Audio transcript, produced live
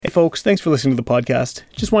folks, thanks for listening to the podcast.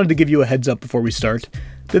 Just wanted to give you a heads up before we start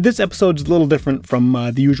that this episode is a little different from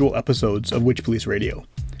the usual episodes of Witch Police Radio.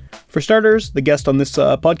 For starters, the guest on this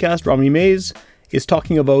podcast, Romi Mays, is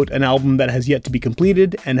talking about an album that has yet to be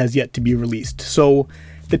completed and has yet to be released. So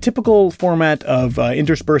the typical format of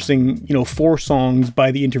interspersing, 4 songs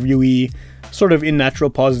by the interviewee, sort of in natural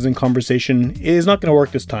pauses in conversation, is not going to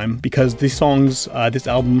work this time because the songs, this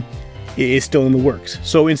album, is still in the works.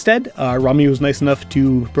 So instead, Romi was nice enough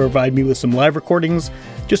to provide me with some live recordings,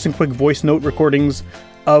 just some quick voice note recordings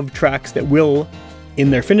of tracks that will,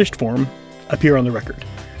 in their finished form, appear on the record.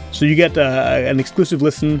 So you get an exclusive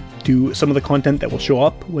listen to some of the content that will show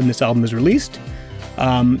up when this album is released,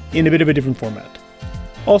 in a bit of a different format.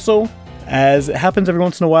 Also, as it happens every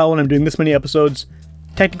once in a while when I'm doing this many episodes,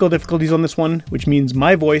 technical difficulties on this one, which means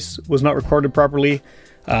my voice was not recorded properly.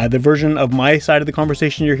 The version of my side of the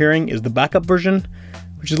conversation you're hearing is the backup version,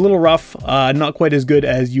 which is a little rough, not quite as good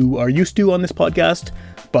as you are used to on this podcast,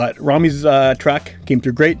 but Romi's track came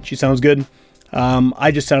through great. She sounds good.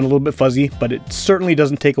 I just sound a little bit fuzzy, but it certainly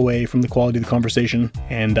doesn't take away from the quality of the conversation,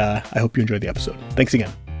 and I hope you enjoyed the episode. Thanks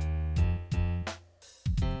again.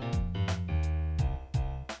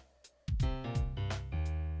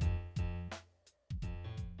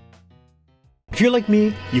 If you're like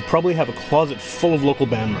me, you probably have a closet full of local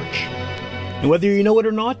band merch. And whether you know it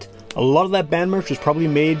or not, a lot of that band merch was probably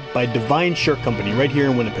made by Divine Shirt Company right here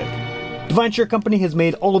in Winnipeg. Divine Shirt Company has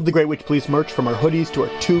made all of the Great Witch Police merch, from our hoodies to our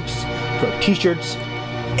toques to our t-shirts.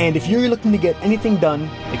 And if you're looking to get anything done,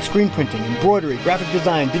 like screen printing, embroidery, graphic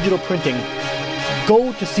design, digital printing,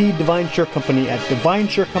 go to see Divine Shirt Company at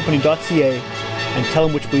divineshirtcompany.ca and tell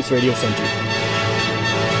them Witch Police Radio sent you.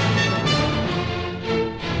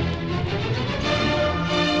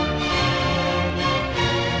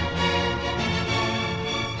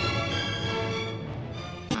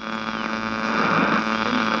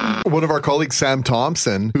 One of our colleagues, Sam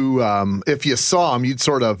Thompson, who, if you saw him, you'd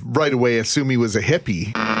sort of right away assume he was a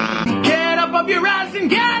hippie. Get up off your ass and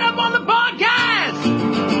get up on the podcast!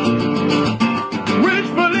 Witch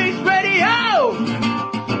Police Radio!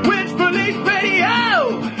 Witch Police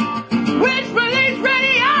Radio! Witch Police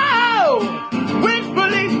Radio! Witch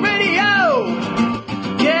Police Radio!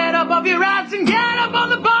 Get up off your ass and get up on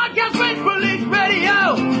the podcast! Witch Police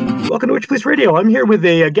Radio! Welcome to Witch Police Radio. I'm here with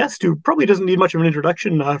a guest who probably doesn't need much of an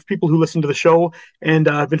introduction for people who listen to the show and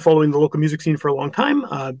have been following the local music scene for a long time.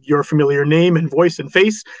 You're a familiar name and voice and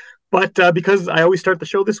face, but because I always start the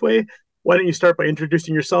show this way, why don't you start by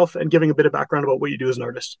introducing yourself and giving a bit of background about what you do as an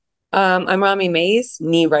artist? I'm Romi Mays,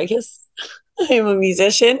 neuritis. I'm a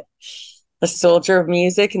musician, a soldier of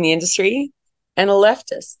music in the industry, and a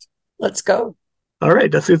leftist. Let's go. All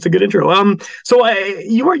right, it's a good intro.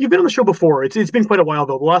 You've been on the show before. It's been quite a while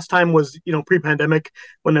though. The last time was pre-pandemic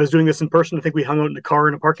when I was doing this in person. I think we hung out in a car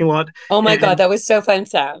in a parking lot. Oh my God, that was so fun,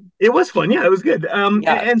 Sam. It was fun. Yeah, it was good.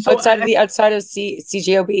 And so outside of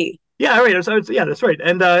CGOB. Yeah, all right. Yeah, that's right.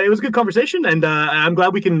 And it was a good conversation, and I'm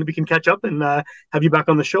glad we can catch up and have you back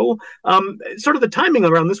on the show. Sort of the timing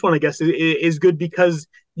around this one, I guess, is good because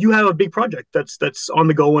you have a big project that's on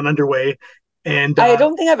the go and underway. And I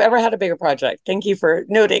don't think I've ever had a bigger project. Thank you for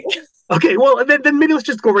noting. Okay, well, then maybe let's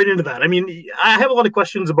just go right into that. I mean, I have a lot of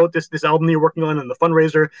questions about this album that you're working on and the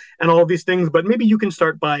fundraiser and all of these things, but maybe you can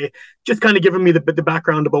start by just kind of giving me the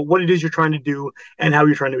background about what it is you're trying to do and how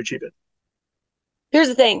you're trying to achieve it. Here's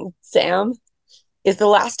the thing, Sam, is the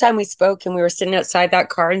last time we spoke and we were sitting outside that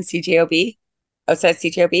car in CGOB, outside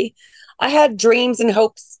CGOB, I had dreams and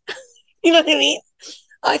hopes. You know what I mean?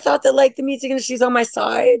 I thought that the music industry's on my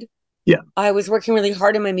side. Yeah, I was working really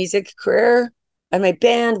hard in my music career and my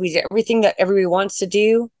band. We did everything that everybody wants to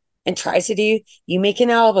do and tries to do. You make an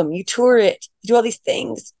album, you tour it, you do all these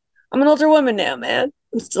things. I'm an older woman now, man.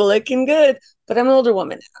 I'm still looking good, but I'm an older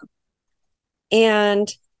woman now.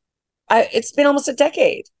 And it's been almost a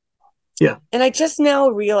decade. Yeah. And I just now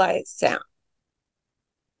realize, Sam,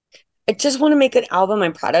 I just want to make an album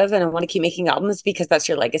I'm proud of, and I want to keep making albums because that's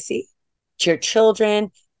your legacy to your children,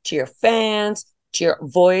 to your fans, to your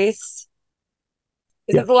voice.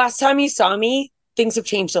 Yeah. The last time you saw me, things have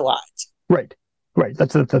changed a lot. Right.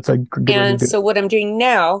 That's a good and so what I'm doing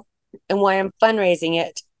now and why I'm fundraising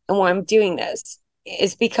it and why I'm doing this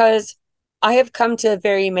is because I have come to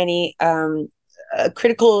very many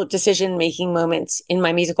critical decision-making moments in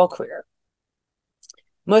my musical career.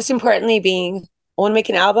 Most importantly being, I want to make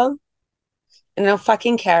an album and I don't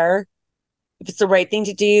fucking care if it's the right thing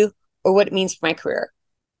to do or what it means for my career.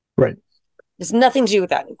 Right. There's nothing to do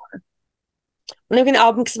with that anymore. I'm making an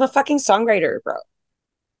album because I'm a fucking songwriter, bro.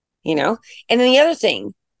 And then the other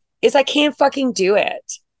thing is I can't fucking do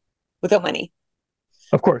it without money.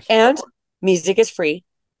 Of course. And music is free.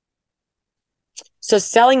 So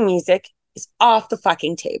selling music is off the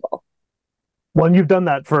fucking table. Well, and you've done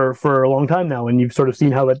that for a long time now, and you've sort of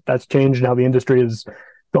seen how that's changed and how the industry has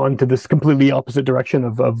gone to this completely opposite direction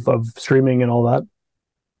of streaming and all that.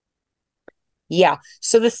 Yeah.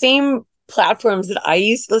 So the same platforms that I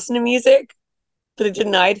used to listen to music that I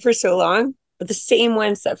denied for so long are the same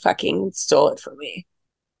ones that fucking stole it from me.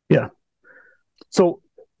 Yeah. So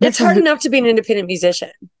it's hard enough to be an independent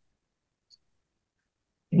musician.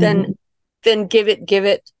 Then give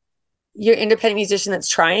it your independent musician that's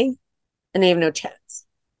trying, and they have no chance.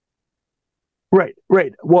 Right.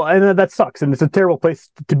 Well, and that sucks, and it's a terrible place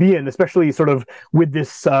to be in, especially sort of with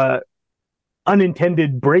this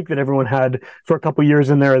unintended break that everyone had for a couple of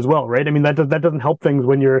years in there as well, right? I mean, that doesn't help things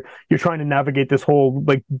when you're trying to navigate this whole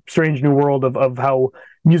like strange new world of how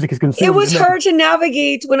music is consumed. It was hard to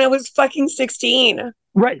navigate when I was fucking 16.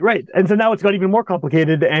 Right. And so now it's got even more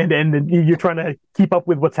complicated, and you're trying to keep up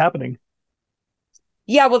with what's happening.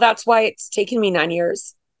 Yeah, well, that's why it's taken me 9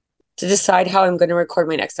 years to decide how I'm going to record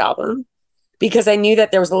my next album, because I knew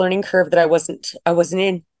that there was a learning curve that I wasn't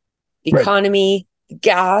in. The economy, the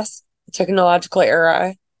gas, the technological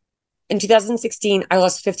era. In 2016, I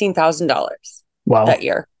lost $15,000. Wow. That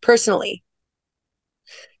year, personally.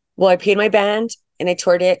 Well, I paid my band and I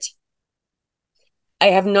toured it. I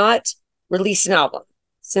have not released an album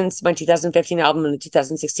since my 2015 album and the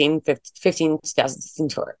 2016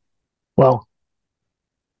 tour. Wow.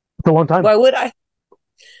 It's a long time. Why would I?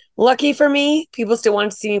 Lucky for me, people still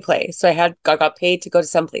wanted to see me play. So I got paid to go to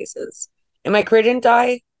some places. And my career didn't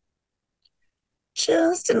die.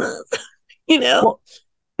 Just enough, Well,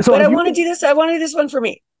 but I want to do this. I want to do this one for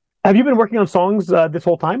me. Have you been working on songs this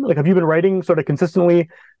whole time? Like, have you been writing sort of consistently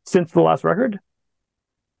since the last record?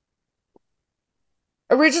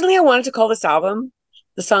 Originally, I wanted to call this album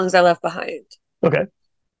The Songs I Left Behind. Okay.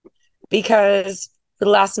 Because for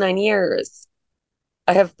the last 9 years,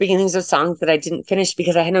 I have beginnings of songs that I didn't finish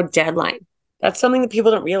because I had no deadline. That's something that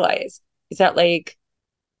people don't realize, is that like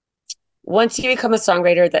once you become a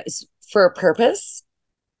songwriter that is for a purpose,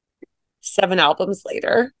 7 albums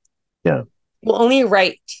later, you'll only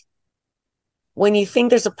write when you think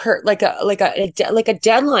there's a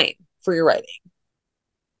deadline for your writing.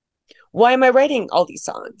 Why am I writing all these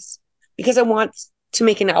songs? Because I want to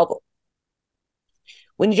make an album.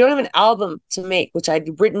 When you don't have an album to make, which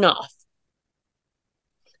I'd written off,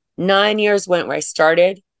 9 years went where I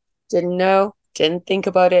started, didn't know, didn't think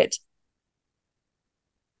about it.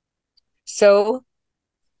 So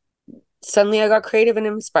suddenly I got creative and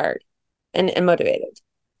inspired and motivated.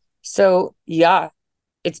 So yeah,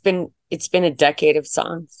 it's been a decade of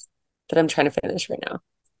songs that I'm trying to finish right now.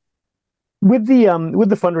 With the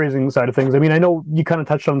fundraising side of things, I mean, I know you kind of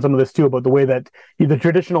touched on some of this too, about the way that the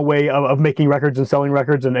traditional way of making records and selling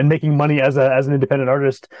records and making money as an independent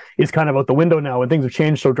artist is kind of out the window now, and things have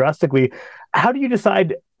changed so drastically. How do you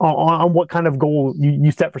decide on what kind of goal you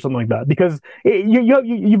set for something like that? Because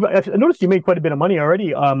I've noticed you made quite a bit of money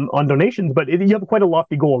already on donations, but you have quite a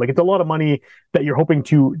lofty goal. Like, it's a lot of money that you're hoping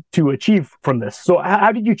to achieve from this. So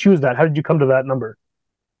how did you choose that? How did you come to that number?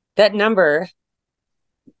 That number,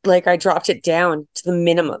 like, I dropped it down to the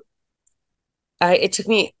minimum. It took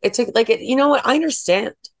you know what? I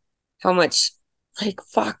understand how much, like,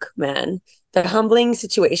 fuck, man, the humbling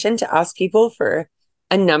situation to ask people for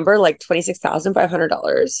a number like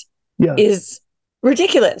 $26,500 is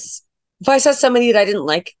ridiculous. If I saw somebody that I didn't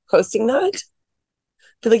like posting that,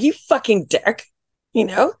 I'd be like, you fucking dick,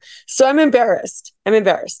 So I'm embarrassed.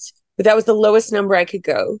 But that was the lowest number I could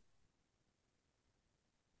go.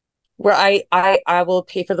 Where I will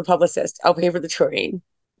pay for the publicist, I'll pay for the touring,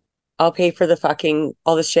 I'll pay for the fucking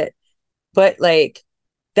all the shit. But like,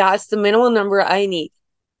 that's the minimum number I need.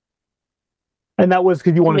 And that was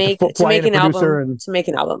because you wanted to make an album. To make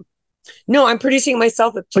an album. No, I'm producing it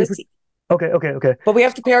myself with Kissy. Okay. But we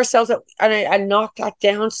have to pay ourselves up, and I knocked that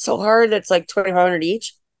down so hard. It's like $2,500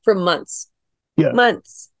 each for months. Yeah,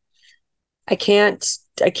 months. I can't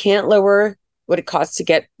lower what it costs to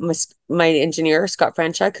get my engineer, Scott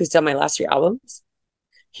Franchuk, who's done my last 3 albums.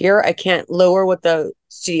 Here, I can't lower what the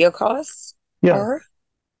studio costs are.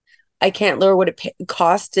 I can't lower what it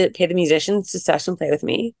costs to pay the musicians to session play with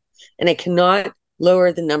me. And I cannot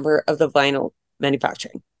lower the number of the vinyl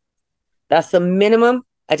manufacturing. That's the minimum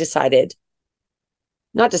I decided.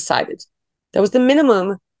 Not decided. That was the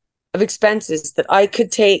minimum of expenses that I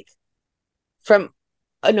could take from,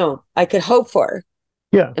 I could hope for.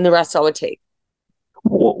 Yeah. And the rest I would take.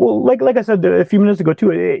 Well, like I said a few minutes ago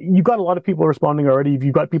too, you've got a lot of people responding already.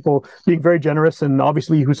 You've got people being very generous and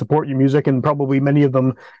obviously who support your music, and probably many of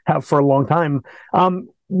them have for a long time.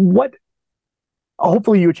 What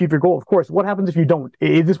hopefully you achieve your goal, of course. What happens if you don't?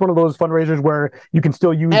 Is this one of those fundraisers where you can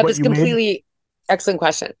still use I have what this you made? completely excellent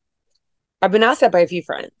question. I've been asked that by a few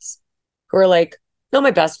friends who are like, not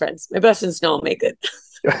my best friends. My best friends know I'll make it.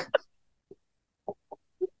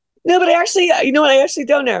 No, but I actually, you know what? I actually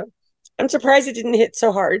don't know. I'm surprised it didn't hit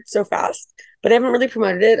so hard so fast, but I haven't really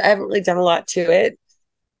promoted it. I haven't really done a lot to it.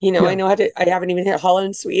 You know, Yeah. I know how to, I haven't even hit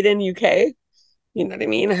Holland, Sweden, UK. You know what I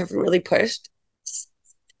mean? I haven't really pushed.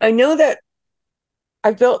 I know that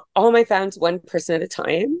I've built all my fans one person at a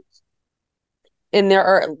time, and there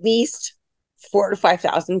are at least 4 to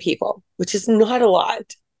 5,000 people, which is not a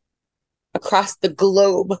lot across the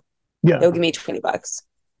globe. Yeah. They'll give me $20.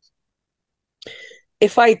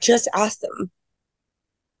 If I just ask them,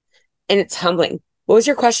 and it's humbling. What was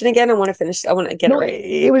your question again? I want to finish. I want to get No, it right.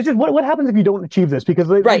 it was just what happens if you don't achieve this? Because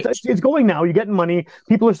Right. it's going now. You're getting money.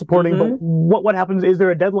 People are supporting. Mhm. But what happens? Is there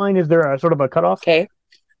a deadline? Is there a sort of a cutoff? Okay.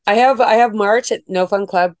 I have March at No Fun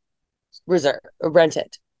Club reserve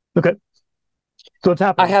rented. Okay. So it's I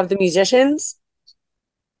happening. have the musicians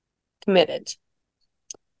committed.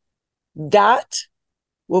 That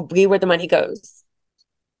will be where the money goes.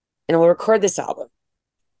 And we'll record this album.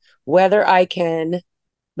 Whether I can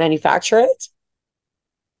manufacture it,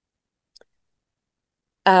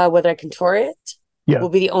 whether I can tour it, Yeah. will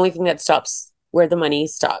be the only thing that stops where the money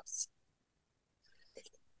stops.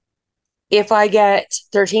 If I get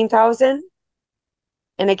 13,000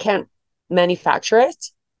 and I can't manufacture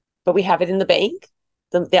it, but we have it in the bank,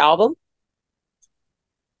 the album,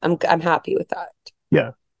 I'm happy with that.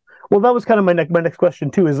 Yeah. Well, that was kind of my next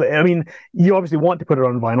question too. Is, I mean, you obviously want to put it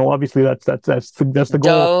on vinyl. Obviously, that's the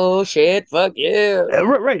goal. Oh shit! Fuck you.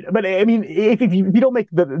 Right. But I mean, if you don't make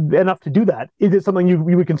enough to do that, is it something you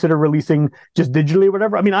would consider releasing just digitally or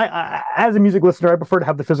whatever? I mean, I as a music listener, I prefer to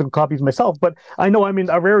have the physical copies myself. But I know I'm in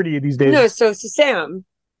a rarity these days. No, so Sam,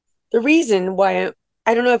 the reason why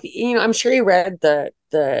I don't know if you know, I'm sure you read the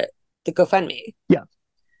GoFundMe. Yeah.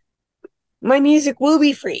 My music will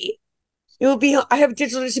be free. It will be. I have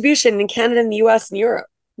digital distribution in Canada and the US and Europe.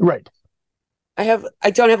 Right. I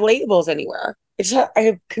don't have labels anywhere.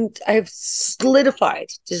 I have solidified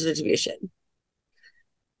digital distribution.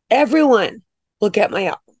 Everyone will get my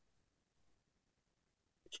album.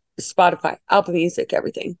 Spotify, Apple Music,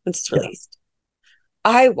 everything once it's released.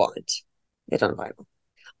 Yeah. I want it on vinyl.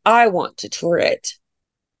 I want to tour it.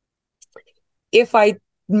 If I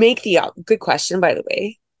make the album, good question, by the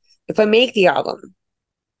way. If I make the album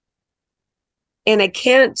and I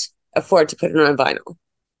can't afford to put it on vinyl, of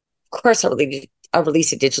course I'll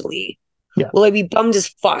release it digitally. Yeah. Will I be bummed as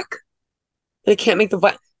fuck that I can't make the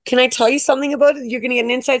vinyl? Can I tell you something about it? You're going to get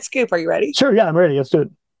an inside scoop. Are you ready? Sure. Yeah, I'm ready. Let's do it.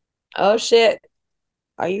 Oh, shit.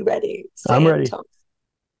 Are you ready? I'm ready.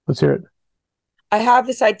 Let's hear it. I have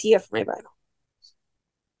this idea for my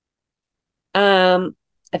vinyl.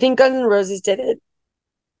 I think Guns N' Roses did it.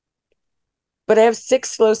 But I have 6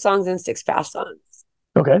 slow songs and 6 fast songs.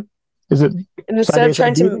 Okay. Is it? And instead of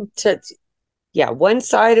trying to yeah, one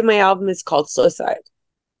side of my album is called Slow Side.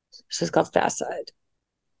 It's called Fast Side.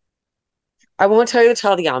 I won't tell you the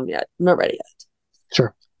title of the album yet. I'm not ready yet.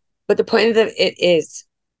 Sure. But the point of it is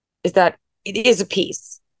that it is a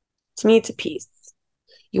piece. To me, it's a piece.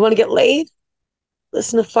 You want to get laid?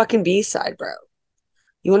 Listen to fucking B-side, bro.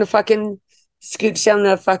 You want to fucking scooch down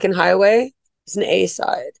the fucking highway? It's an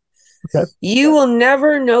A-side. Okay. You will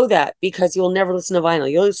never know that because you'll never listen to vinyl.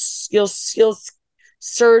 You'll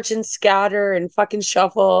search and scatter and fucking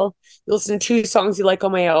shuffle. You'll listen to 2 songs you like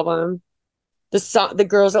on my album. The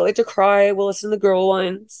girls that like to cry will listen to the girl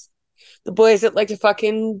ones. The boys that like to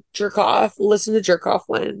fucking jerk off will listen to jerk off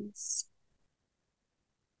ones.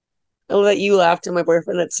 I'll let you laughed and my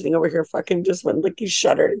boyfriend that's sitting over here fucking just went like he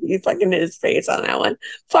shuddered. He fucking hit his face on that one.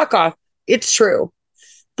 Fuck off. It's true.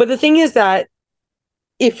 But the thing is that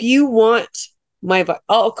if you want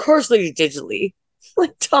I'll of course leave it digitally.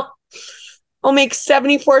 I'll make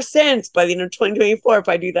 74 cents by the end of 2024 if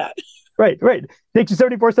I do that. Right. Takes you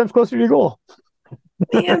 74 cents closer to your goal.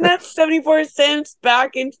 Man, that's 74 cents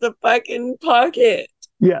back into the fucking pocket.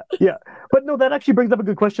 Yeah. But no, that actually brings up a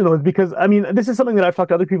good question, though, is because, I mean, this is something that I've talked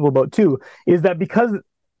to other people about, too, is that because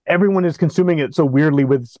everyone is consuming it so weirdly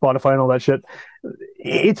with Spotify and all that shit,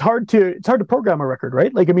 it's hard to program a record,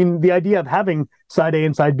 right? Like, I mean, the idea of having side A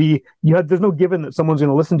and side B, there's no given that someone's going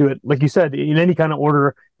to listen to it, like you said, in any kind of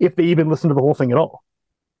order, if they even listen to the whole thing at all.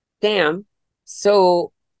 Damn.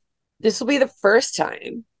 So this will be the first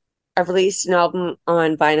time I've released an album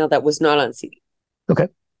on vinyl that was not on CD. Okay.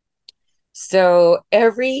 So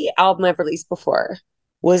every album I've released before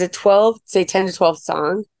was a 10 to 12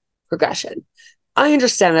 song progression. I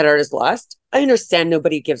understand that art is lost. I understand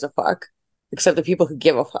nobody gives a fuck except the people who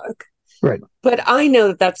give a fuck. Right. But I know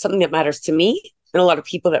that that's something that matters to me and a lot of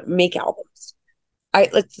people that make albums. I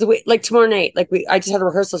like the way, like tomorrow night, I just had a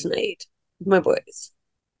rehearsal tonight with my boys.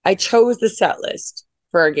 I chose the set list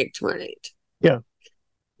for our gig tomorrow night Yeah.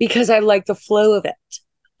 because I like the flow of it.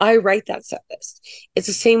 I write that set list. It's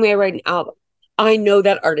the same way I write an album. I know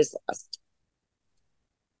that art is lost.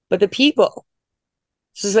 But the people,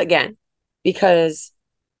 this is again, because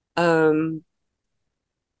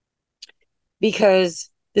because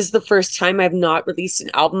this is the first time I've not released an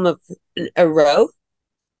album of a row.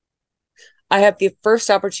 I have the first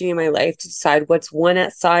opportunity in my life to decide what's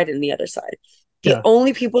one side and the other side. The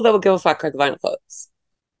only people that will give a fuck are the vinyl phobes.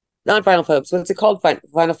 Not vinyl phobes. What's it called?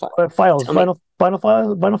 Vinyl files. Vinyl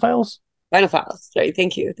files. Vinyl files. Right.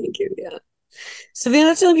 Thank you. Yeah. So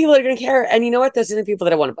that's the only people that are going to care. And you know what? Those are the people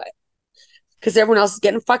that I want to buy. Because everyone else is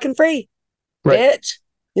getting fucking free. Right. Bitch.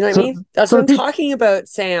 You know what I mean? That's what I'm talking about,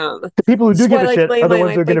 Sam. The people who do give a shit are the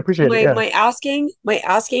ones who are going to appreciate it. My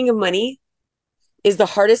asking of money is the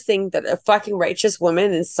hardest thing that a fucking righteous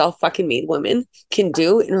woman and self-fucking made woman can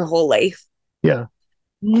do in her whole life. Yeah.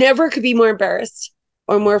 Never could be more embarrassed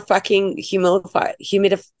or more fucking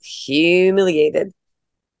humiliated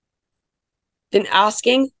than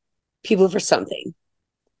asking people for something.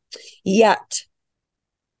 Yet,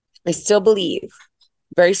 I still believe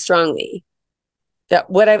very strongly that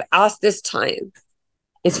what I've asked this time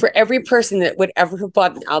is for every person that would ever have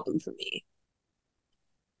bought an album from me.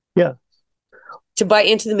 Yeah. To buy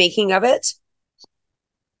into the making of it.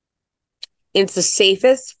 It's the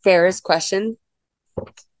safest, fairest question.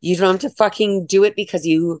 You don't have to fucking do it because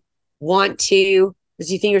you want to,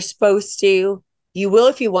 because you think you're supposed to. You will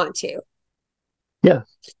if you want to. Yeah.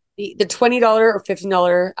 The $20 or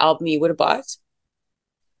 $15 album you would have bought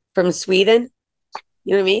from Sweden,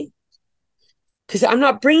 you know what I mean? Because I'm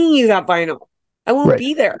not bringing you that vinyl. I won't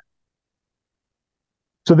be there.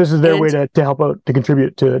 So this is their way to help out, to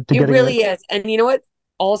contribit to getting it. It really is. And you know what?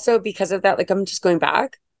 Also, because of that, like I'm just going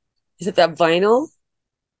back, is that vinyl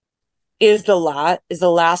is the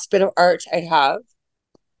last bit of art I have.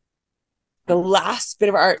 The last bit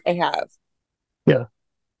of art I have. Yeah.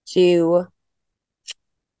 To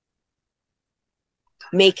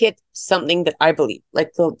make it something that I believe,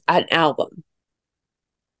 like an album.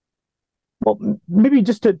 Well, maybe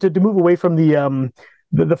just to move away from the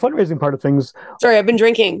fundraising part of things. Sorry, I've been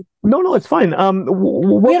drinking. No, it's fine.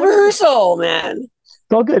 We have rehearsal, man.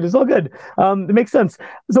 It's all good. It makes sense.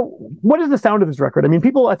 So what is the sound of this record? I mean,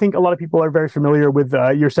 I think a lot of people are very familiar with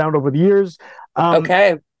your sound over the years.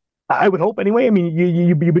 Okay. I would hope anyway. I mean,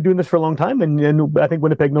 you've been doing this for a long time, and I think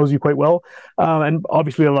Winnipeg knows you quite well, and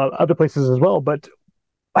obviously a lot of other places as well. But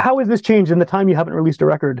how has this changed in the time you haven't released a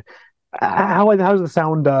record? How has the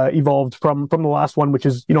sound evolved from the last one, which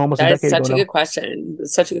is almost a decade ago? That's such a good question.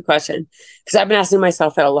 It's such a good question because I've been asking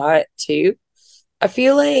myself that a lot too. I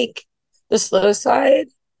feel like the slow side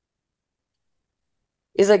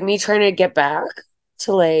is like me trying to get back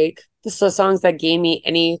to like the slow songs that gave me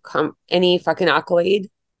any fucking accolade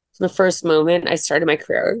from the first moment I started my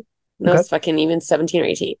career. And I was fucking even 17 or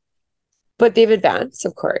 18. But they've advanced,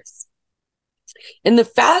 of course. And the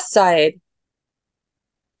fast side,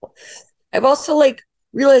 I've also like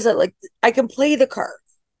realized that like I can play the cards.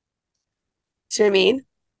 See what I mean?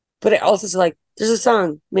 But I also like, there's a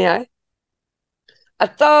song, may I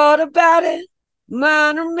thought about it,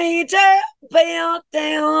 minor major, down,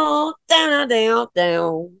 down, down, down,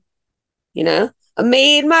 down. You know, I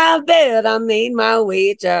made my bed, I made my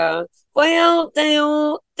wager, well,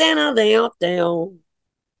 down, down, down, down.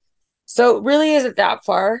 So it really isn't that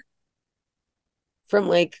far from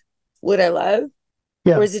like what I love.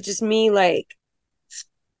 Yeah. Or is it just me like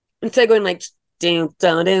instead of going like down,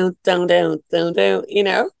 down, down, down, down, down, down, you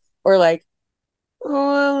know? Or like, oh,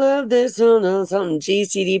 I love this one, something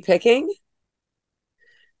GCD picking?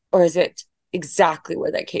 Or is it exactly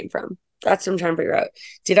where that came from? That's what I'm trying to figure out.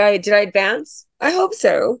 Did I advance? I hope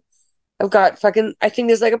so. I've got fucking, I think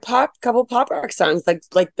there's like couple pop rock songs, like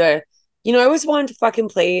the, I always wanted to fucking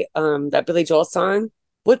play that Billy Joel song.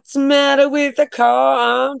 What's the matter with the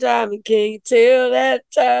car? I'm driving, can you tell that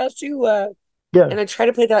tells you what? Yeah. And I try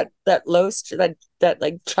to play that low, that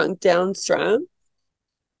like chunk down strum.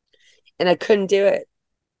 And I couldn't do it.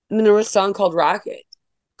 And then there was a song called Rocket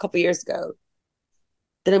a couple years ago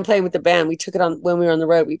that I'm playing with the band. We took it on when we were on the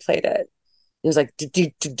road. We played it. It was like,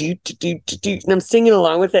 and I'm singing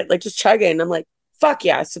along with it, like just chugging. And I'm like, fuck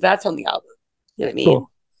yeah. So that's on the album. You know what I mean?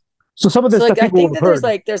 Cool. So some of this stuff I think that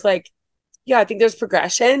heard. there's like, yeah, I think there's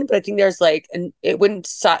progression, but I think there's like, and it wouldn't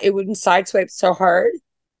sideswipe so hard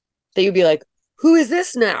that you'd be like, who is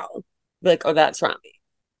this now? Be like, oh, that's Romi.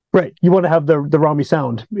 Right. You want to have the Romi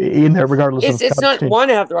sound in there, regardless of. It's not want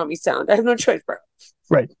to have the Romi sound. I have no choice, bro.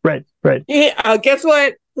 Right. Yeah, guess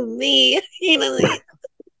what? Me.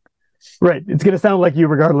 Right. It's gonna sound like you,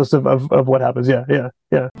 regardless of what happens. Yeah.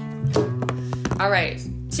 All right.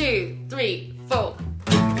 2, 3, 4.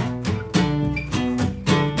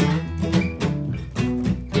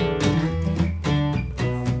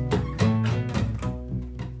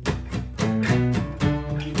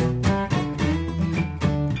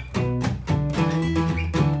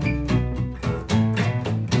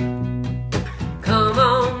 Come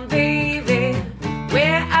on, baby.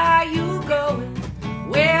 Where are you going?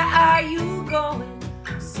 Where are you going?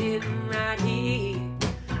 Sitting right here.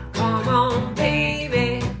 Come on,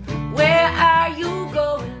 baby. Where are you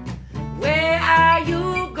going? Where are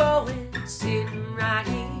you going? Sitting right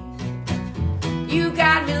here. You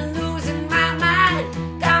got me losing my mind.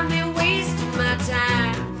 Got me wasting my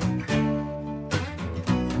time.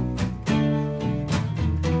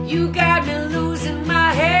 You got me losing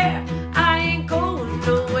my hair. I ain't going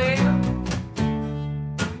nowhere.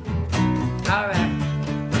 Alright.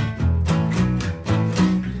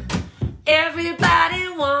 Everybody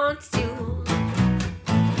wants you,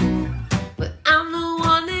 but I'm the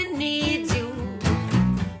one that needs you.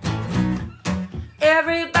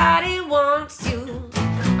 Everybody wants you.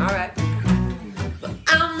 Alright. But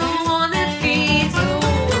I'm the one that feeds you.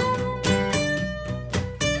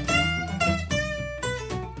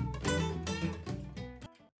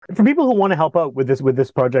 For people who want to help out with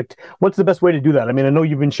this project, what's the best way to do that? I mean, I know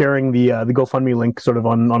you've been sharing the GoFundMe link sort of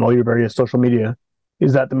on all your various social media.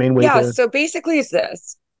 Is that the main way? Yeah. So basically, it's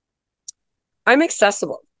this. I'm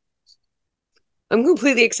accessible. I'm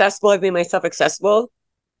completely accessible. I've made myself accessible.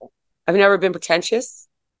 I've never been pretentious.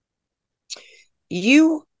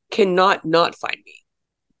 You cannot not find me.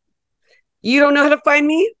 You don't know how to find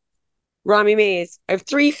me? Romi Mays. I have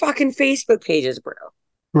 3 fucking Facebook pages, bro.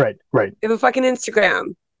 Right. I have a fucking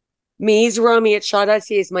Instagram.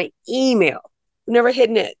 MaysRomi@shaw.ca is my email. I've never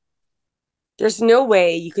hidden it. There's no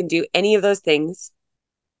way you can do any of those things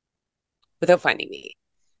without finding me.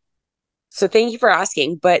 So thank you for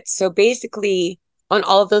asking. But so basically, on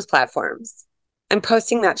all of those platforms, I'm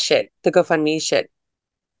posting that shit, the GoFundMe shit,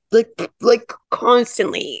 like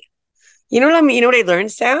constantly. You know what I mean? You know what I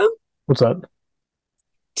learned, Sam? What's that?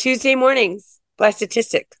 Tuesday mornings, by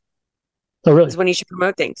statistic, Oh, really? is when you should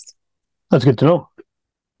promote things. That's good to know.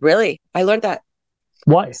 Really, I learned that.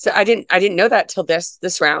 Why? So I didn't know that till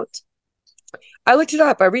this round. I looked it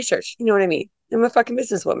up. I researched. You know what I mean? I'm a fucking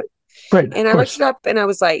businesswoman. Right. And I looked it up and I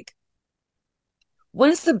was like,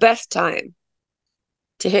 when's the best time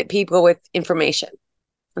to hit people with information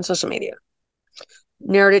on social media?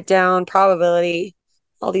 Narrowed it down, probability,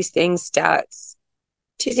 all these things, stats.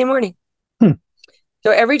 Tuesday morning. So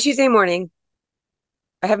every Tuesday morning,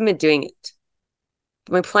 I haven't been doing it.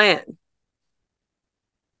 But my plan.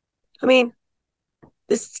 I mean,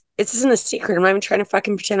 this isn't a secret. I'm not even trying to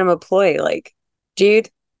fucking pretend I'm a ploy. Like, dude,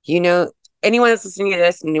 you know, anyone that's listening to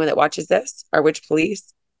this, anyone that watches this, our Witch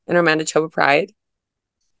Police and our Manitoba Pride,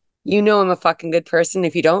 you know I'm a fucking good person.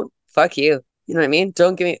 If you don't, fuck you. You know what I mean?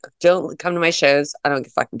 Don't come to my shows. I don't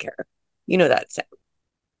fucking care. You know that, Sam.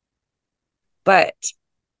 But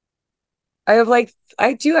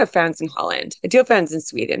I do have fans in Holland. I do have fans in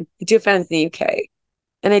Sweden. I do have fans in the UK.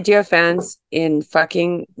 And I do have fans in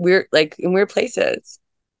fucking weird places.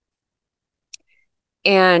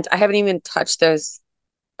 And I haven't even touched those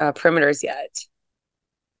perimeters yet.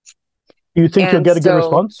 You think you'll get a good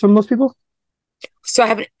response from those people? So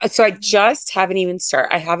I just haven't even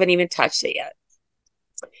started. I haven't even touched it yet.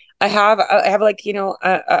 I have like, you know,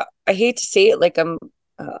 I hate to say it like I'm,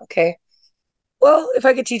 okay. Well, if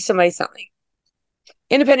I could teach somebody something.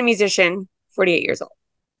 Independent musician, 48 years old.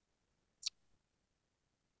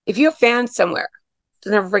 If you have fans somewhere,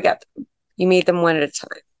 don't ever forget them. You meet them one at a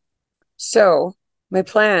time. So my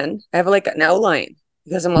plan, I have like an outline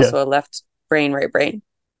because I'm also a left brain, right brain.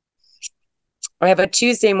 I have a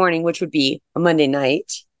Tuesday morning, which would be a Monday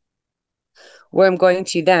night, where I'm going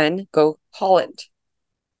to then go Holland.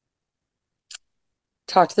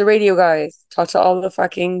 Talk to the radio guys, talk to all the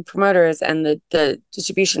fucking promoters and the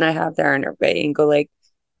distribution I have there and everybody and go like,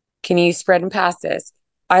 can you spread and pass this?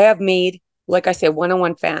 I have made, like I said,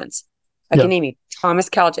 one-on-one fans. I can name you Thomas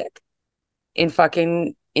Kaljic in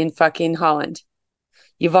fucking Holland.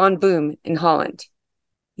 Yvonne Boom in Holland.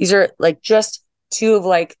 These are like just 2 of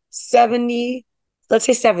like 70, let's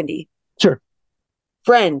say 70. Sure.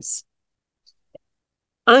 Friends.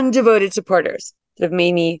 Undevoted supporters that have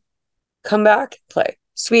made me come back, play.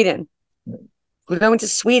 Sweden. When I went to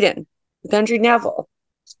Sweden with Andrew Neville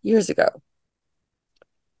years ago.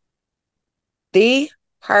 They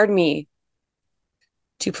hired me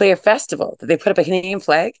to play a festival that they put up a Canadian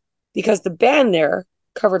flag because the band there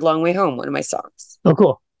covered Long Way Home, one of my songs. Oh,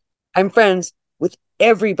 cool. I'm friends with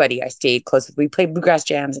everybody I stayed close with. We played bluegrass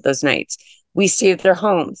jams at those nights. We stayed at their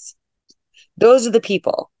homes. Those are the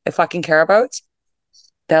people I fucking care about.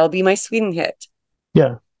 That'll be my Sweden hit.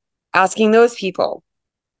 Yeah. Asking those people,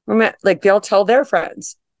 like they'll tell their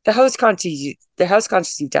friends the house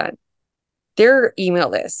concerts you've done, their email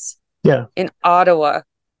lists. Yeah. In Ottawa,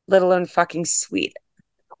 let alone fucking Sweden.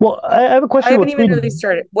 Well, I have a I question haven't about even Sweden. really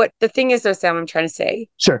started. What the thing is, though, Sam, I'm trying to say.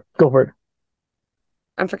 Sure, go for it.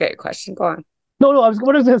 I forget your question. Go on. No, what I was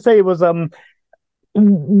going to say was,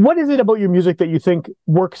 what is it about your music that you think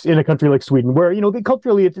works in a country like Sweden, where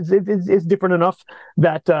culturally it's different enough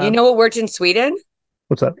that You know what worked in Sweden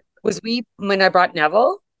what's that? was when I brought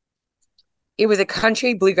Neville. It was a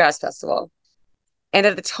country bluegrass festival, and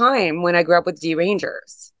at the time when I grew up with D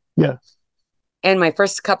Rangers, Yeah, and my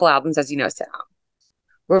first couple albums, as you know, Sam,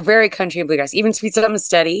 were very country and bluegrass. Even Sweet Something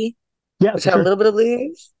Steady, yeah, which for had a sure. little bit of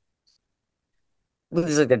blues. It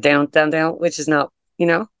was like the down, down, down, which is not,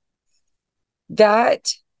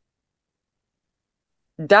 that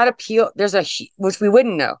appeal. Which we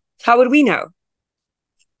wouldn't know. How would we know?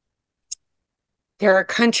 There are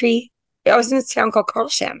country. I was in a town called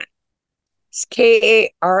Karlshamn. It's Karlshamn.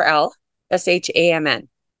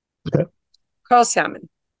 Okay. Karlshamn.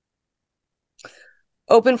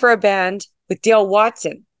 Open for a band with Dale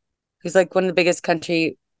Watson, who's like one of the biggest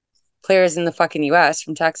country players in the fucking US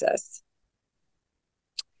from Texas.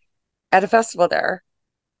 At a festival there.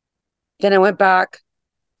 Then I went back,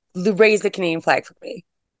 raised the Canadian flag for me.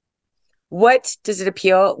 What does it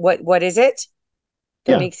appeal? What is it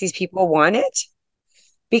that makes these people want it?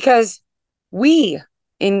 Because we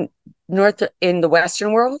in the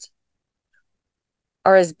Western world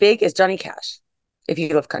are as big as Johnny Cash, if you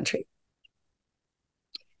love country.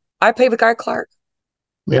 I played with Guy Clark.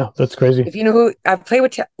 Yeah, that's crazy. If you know who I played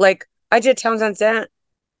with, I did Townsend Zant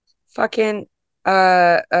fucking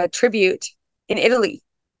a tribute in Italy.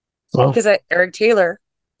 Wow. Because Eric Taylor,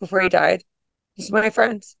 before he died, he's my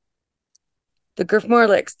friend. The Griff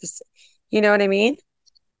Morlicks, you know what I mean?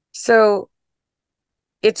 So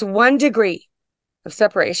it's 1 degree of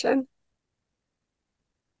separation.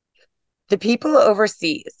 The people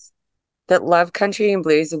overseas that love country and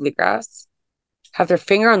blues and bluegrass have their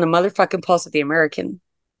finger on the motherfucking pulse of the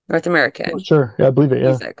North American. Oh, sure. Yeah, I believe it. Yeah.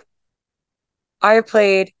 Music. I have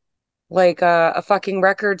played like a fucking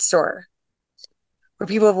record store where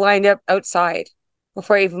people have lined up outside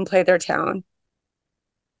before I even play their town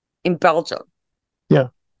in Belgium. Yeah.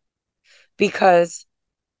 Because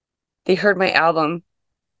they heard my album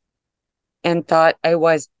and thought I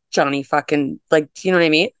was Johnny fucking, do you know what I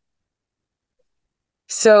mean?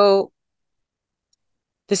 So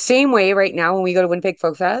the same way right now when we go to Winnipeg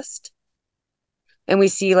Folk Fest and we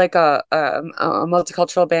see like a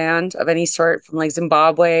multicultural band of any sort from like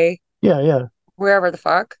Zimbabwe, yeah, wherever the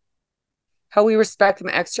fuck, how we respect them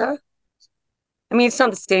extra. I mean, it's not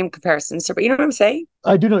the same comparison, but you know what I'm saying?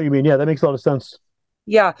 I do know what you mean. Yeah, that makes a lot of sense.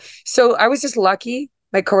 Yeah. So I was just lucky,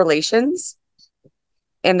 my correlations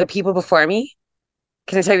and the people before me.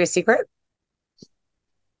 Can I tell you a secret?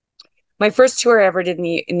 My first tour I ever did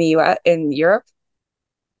in the US, in Europe.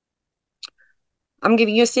 I'm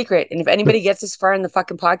giving you a secret. And if anybody gets this far in the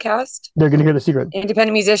fucking podcast, they're going to hear the secret.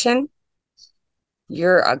 Independent musician,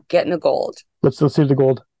 you're getting a gold. Let's see the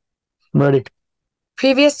gold. I'm ready.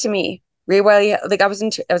 Previous to me, Ray Wiley, I was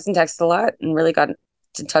in Texas a lot and really got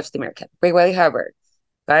in touch with the American. Ray Wiley Hubbard,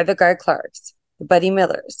 the Guy Clarks, the Buddy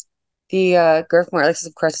Millers, the Griff Morlicks,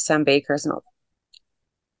 of course, the Sam Bakers and all that.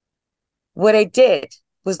 What I did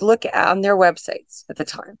was look on their websites at the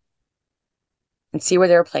time and see where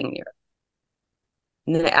they were playing in Europe.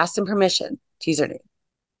 And then I asked them permission to use their name.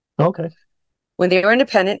 Okay. When they were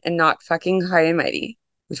independent and not fucking high and mighty,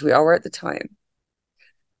 which we all were at the time,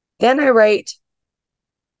 then I write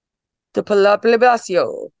the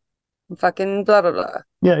Palablacio, fucking blah, blah, blah.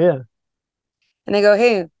 Yeah. And I go,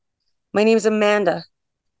 hey, my name is Amanda,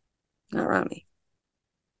 not Romi.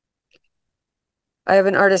 I have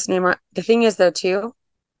an artist named. The thing is, though, too,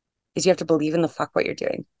 is you have to believe in the fuck what you're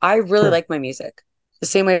doing. I really like my music the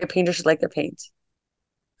same way a painter should like their paint.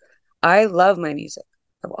 I love my music.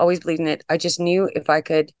 I've always believed in it. I just knew if I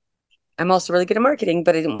could. I'm also really good at marketing,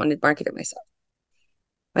 but I didn't want to market it myself.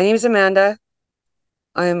 My name is Amanda.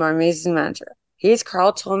 I am our amazing manager. Here's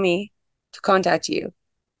Carl told me to contact you.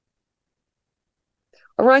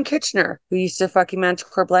 Or Ron Kitchener, who used to fucking manage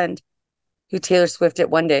Core Blend, who Taylor Swifted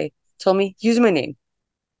one day, told me, use my name.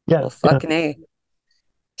 Yeah. Well, fucking A.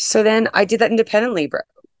 So then I did that independently, bro.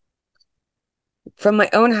 From my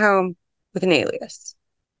own home with an alias.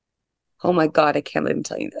 Oh my God, I can't believe I'm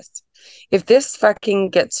telling you this. If this fucking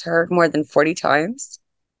gets heard more than 40 times,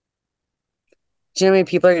 do you know how many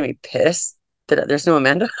people are going to be pissed that there's no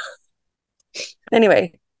Amanda?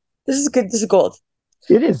 Anyway, this is good. This is gold.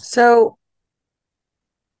 It is. So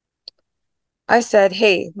I said,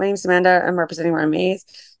 hey, my name's Amanda. I'm representing Ron Mays.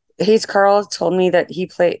 Hayes Carl told me that he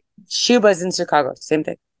played Shuba's in Chicago. Same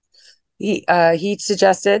thing. He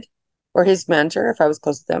suggested, or his mentor, if I was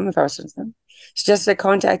close to them, if I was friends with them, suggested I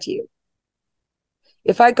contact you.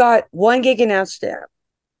 If I got 1 gig in Amsterdam,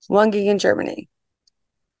 1 gig in Germany,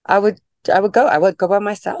 I would go. I would go by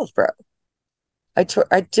myself, bro. I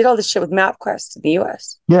did all this shit with MapQuest in the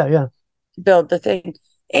US Yeah, yeah. to build the thing.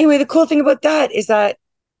 Anyway, the cool thing about that is that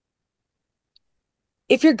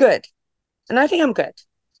if you're good, and I think I'm good,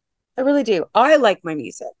 I really do. I like my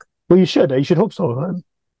music. Well, you should. You should hope so. Huh?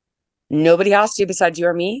 Nobody has to besides you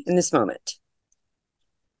or me in this moment.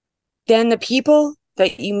 Then the people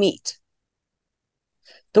that you meet,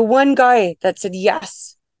 the one guy that said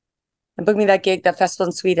yes and booked me that gig, that festival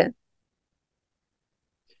in Sweden.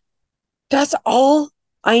 That's all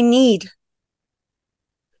I need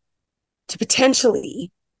to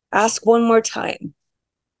potentially ask one more time.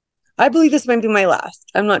 I believe this might be my last.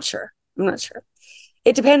 I'm not sure.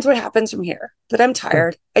 It depends what happens from here, but I'm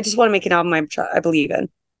tired. I just want to make an album I believe in.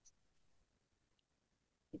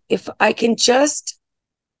 If I can just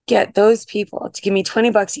get those people to give me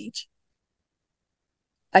 $20 each,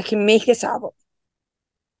 I can make this album.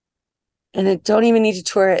 And I don't even need to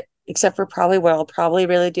tour it, except for probably what I'll probably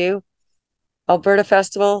really do. Alberta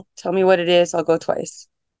Festival, tell me what it is. I'll go twice.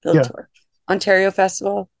 They'll tour. Ontario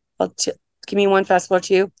Festival, give me one festival or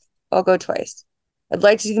two. I'll go twice. I'd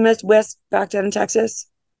like to do the Midwest back down in Texas.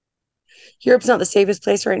 Europe's not the safest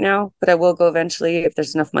place right now, but I will go eventually if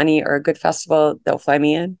there's enough money or a good festival. They'll fly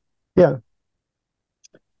me in. Yeah.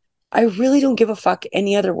 I really don't give a fuck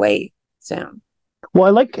any other way, Sam. Well, I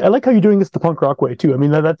like how you're doing this the punk rock way too. I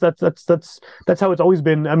mean, that's how it's always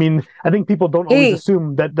been. I mean, I think people don't always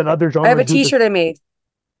assume that other genres. I have a T-shirt I made.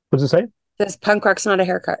 What does it say? It says "Punk rock's not a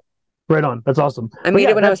haircut." Right on. That's awesome. I made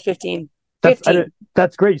it when I was 15.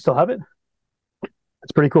 That's great. You still have it?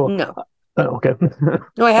 That's pretty cool. No. Oh, okay.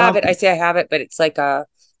 No, I have it. I say I have it, but it's like a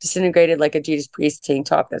disintegrated, like a Judas Priest tank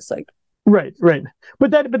top. That's like right.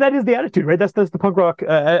 But that is the attitude, right? That's the punk rock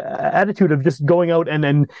attitude of just going out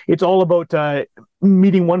and it's all about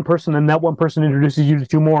meeting one person, and that one person introduces you to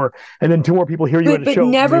two more, and then two more people hear you at a show.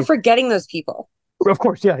 But never forgetting those people. Of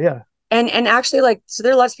course, yeah. And actually, like, so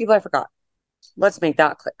there are lots of people I forgot. Let's make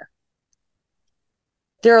that clear.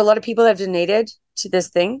 There are a lot of people that have donated to this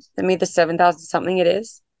thing that made the 7,000 something it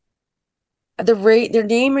is. Their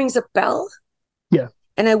name rings a bell. Yeah.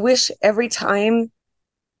 And I wish every time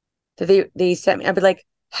that they sent me, I'd be like,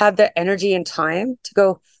 have the energy and time to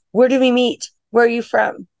go, where do we meet? Where are you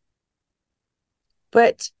from?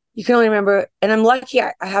 But you can only remember, and I'm lucky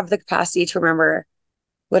I have the capacity to remember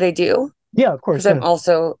what I do. Yeah, of course.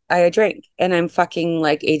 Because I drink and I'm fucking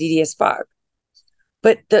like ADD as fuck.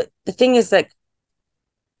 But the thing is like,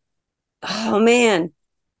 oh man,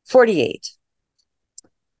 48.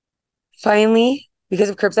 Finally, because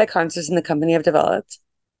of Curbside Concerts and the company I've developed,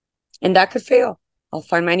 and that could fail. I'll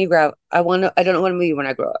find my new route. I don't know what I'm going to be when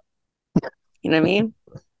I grow up. You know what I mean?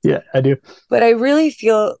 Yeah, I do. But I really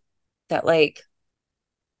feel that like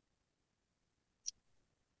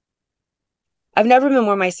I've never been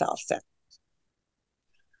more myself since.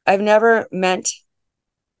 I've never meant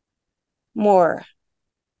more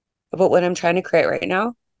about what I'm trying to create right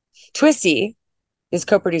now. Twisty is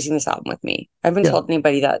co-producing this album with me. I haven't told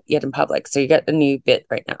anybody that yet in public, so you get a new bit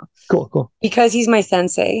right now. Cool. Because he's my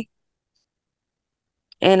sensei.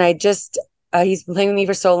 And I just, he's been playing with me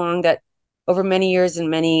for so long that over many years and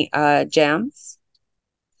many jams,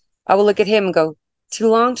 I will look at him and go, too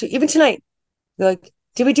long? Even tonight, be like,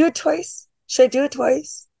 did we do it twice? Should I do it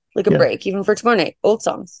twice? Like a break, even for tomorrow night, old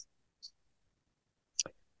songs.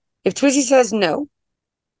 If Twisty says no,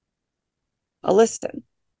 I'll listen.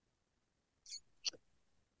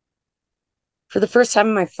 For the first time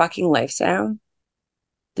in my fucking life, Sam,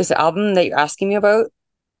 this album that you're asking me about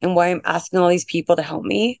and why I'm asking all these people to help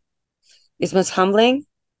me is most humbling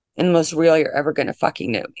and the most real you're ever going to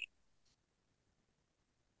fucking know me.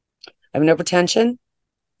 I have no pretension.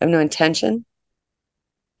 I have no intention.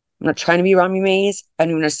 I'm not trying to be Romi Mays. I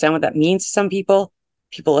don't even understand what that means to some people.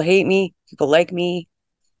 People hate me. People like me.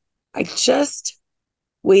 I just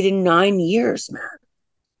waited 9 years, man.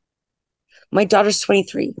 My daughter's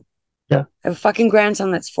 23. Yeah. I have a fucking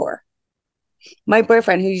grandson that's 4. My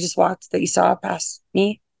boyfriend, who you just walked, that you saw past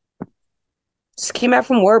me, just came back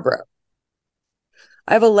from war, bro.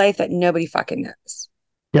 I have a life that nobody fucking knows.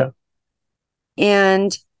 Yeah.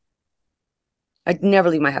 And I'd never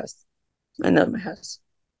leave my house. I love my house.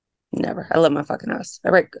 Never. I love my fucking house.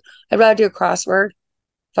 I'd rather do a crossword,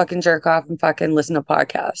 fucking jerk off, and fucking listen to a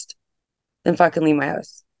podcast than fucking leave my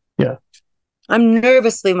house. Yeah. I'm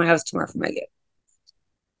nervous to leave my house tomorrow for my gig.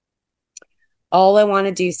 All I want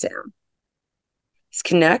to do, Sam, is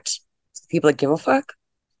connect with people that give a fuck,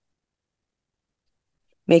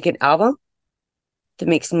 make an album that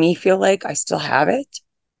makes me feel like I still have it,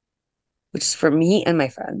 which is for me and my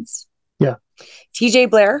friends. Yeah. TJ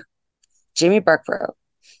Blair, Jamie Barkborough,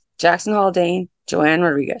 Jackson Haldane, Joanne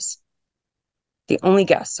Rodriguez. The only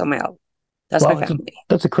guests on my album. That's my family.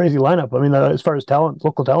 That's a crazy lineup. I mean, as far as talent,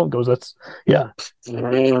 local talent goes, that's, yeah.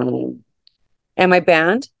 And my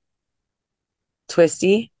band,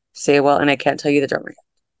 Twisty, Saywell, and I can't tell you the drummer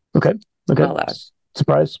yet. Okay. Not allowed.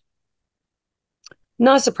 Surprise?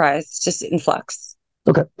 Not a surprise. It's just in flux.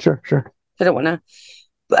 Okay. Sure. I don't want to.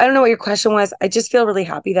 But I don't know what your question was. I just feel really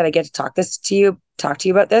happy that I get to talk to you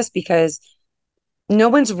about this, because no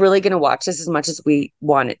one's really going to watch this as much as we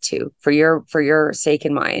want it to, for your sake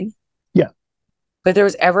and mine. Yeah. But there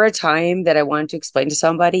was ever a time that I wanted to explain to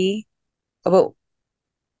somebody about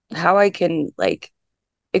how I can like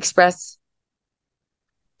express,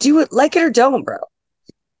 do it, like it or don't, bro.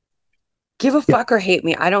 Give a fuck or hate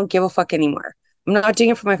me. I don't give a fuck anymore. I'm not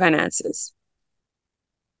doing it for my finances.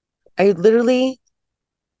 I'm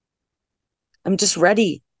just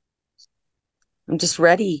ready. I'm just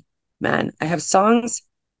ready, man. I have songs.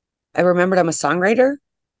 I remembered I'm a songwriter.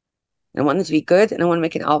 I want them to be good, and I want to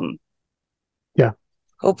make an album. Yeah.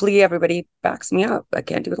 Hopefully everybody backs me up. I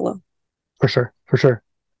can't do it alone. For sure.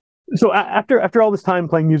 So after all this time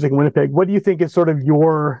playing music in Winnipeg, what do you think is sort of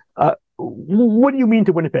your what do you mean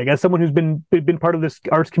to Winnipeg as someone who's been part of this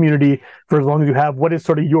arts community for as long as you have? What is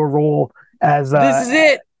sort of your role as this is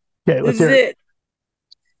it? Okay, this is it.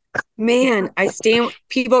 Man,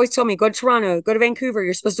 people always told me, go to Toronto, go to Vancouver,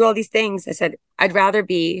 you're supposed to do all these things. I said, I'd rather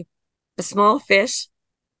be a small fish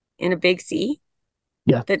in a big sea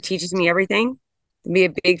that teaches me everything than be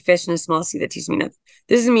a big fish in a small sea that teaches me nothing.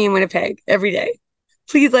 This is me in Winnipeg every day.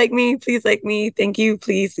 Please like me. Thank you.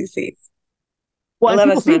 Please. Well, I love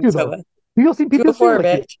people see you though. You'll see people for a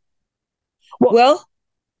bit. Well,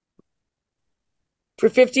 for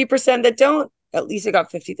 50% that don't, at least I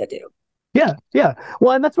got 50 that do. Yeah.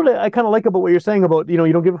 Well, and that's what I kind of like about what you're saying about, you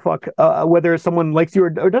don't give a fuck whether someone likes you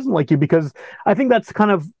or doesn't like you, because I think that's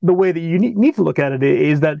kind of the way that you need to look at it,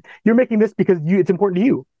 is that you're making this because it's important to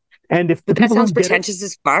you. And if the people that sounds pretentious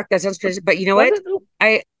as fuck. That sounds pretentious, but you know what?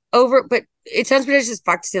 But it sounds pretentious as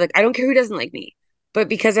fuck to say, like, I don't care who doesn't like me, but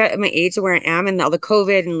because at my age of where I am and all the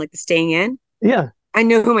COVID and like the staying in, I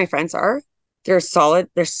know who my friends are. They're solid.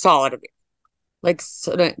 They're solid. Like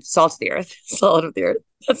salt of the earth. Solid of the earth.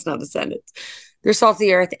 That's not a sentence. They're salt of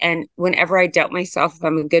the earth. And whenever I doubt myself, if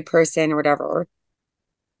I'm a good person or whatever,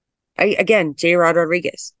 J. Rod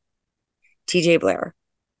Rodriguez, TJ Blair,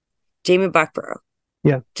 Jamie Buckborough,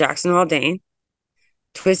 Jackson Haldane,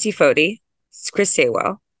 Twisty Fody, Chris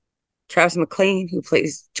Saywell, Travis McLean, who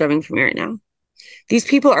plays drumming for me right now. These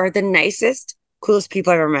people are the nicest, coolest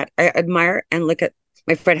people I've ever met. I admire and look at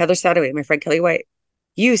my friend Heather Sadoway, my friend Kelly White,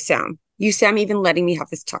 you, Sam, even letting me have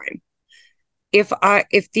this time.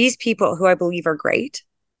 If these people who I believe are great,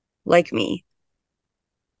 like me,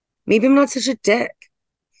 maybe I'm not such a dick.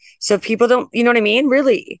 So if people don't, you know what I mean?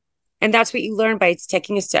 Really. And that's what you learn by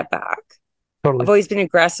taking a step back. Totally. I've always been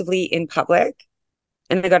aggressively in public,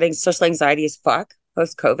 and I got social anxiety as fuck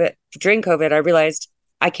post-COVID. During COVID, I realized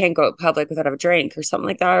I can't go out public without a drink or something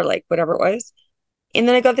like that, or like whatever it was. And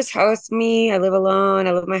then I got this house, I live alone.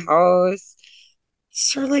 I live in my house.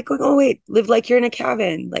 Sort of like going, oh wait, live like you're in a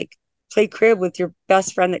cabin, like play crib with your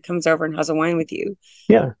best friend that comes over and has a wine with you.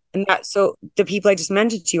 Yeah. And so the people I just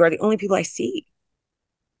mentioned to you are the only people I see.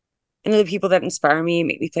 And they're the people that inspire me,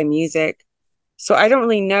 make me play music. So I don't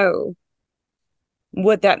really know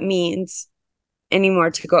what that means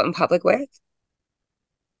anymore to go out in public with.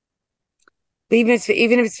 But even if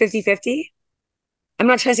it's 50-50, I'm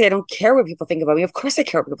not trying to say I don't care what people think about me. Of course I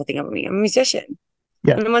care what people think about me. I'm a musician.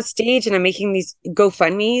 Yeah. And I'm on stage and I'm making these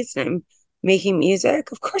GoFundMes and I'm making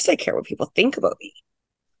music. Of course I care what people think about me.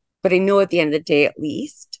 But I know at the end of the day, at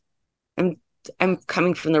least, I'm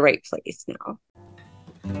coming from the right place now.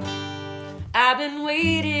 I've been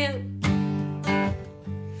waiting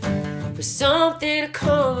for something to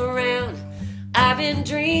come around. I've been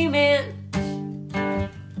dreaming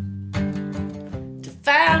to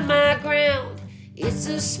find my ground. It's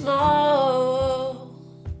a small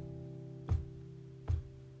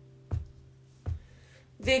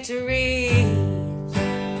victory.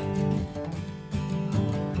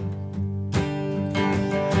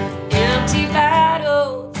 Empty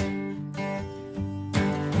battles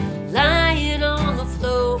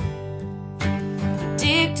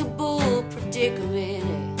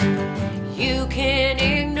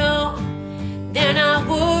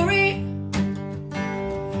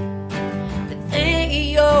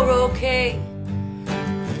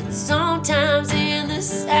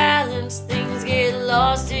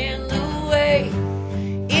lost in the way.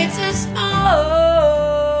 It's a small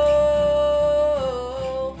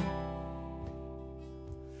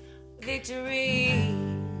victory.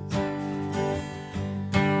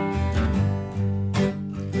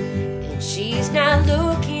 And she's not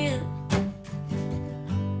looking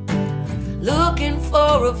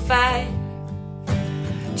for a fight,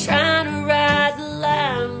 trying to ride the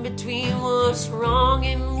line between what's wrong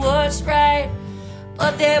and what's right.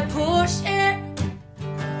 But they're pushing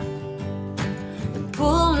and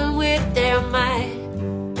pulling with their might.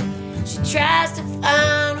 She tries to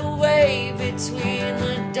find a way between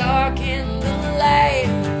the dark and the light.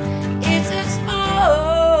 It's a small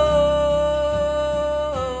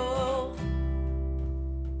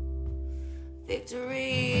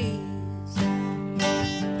victory.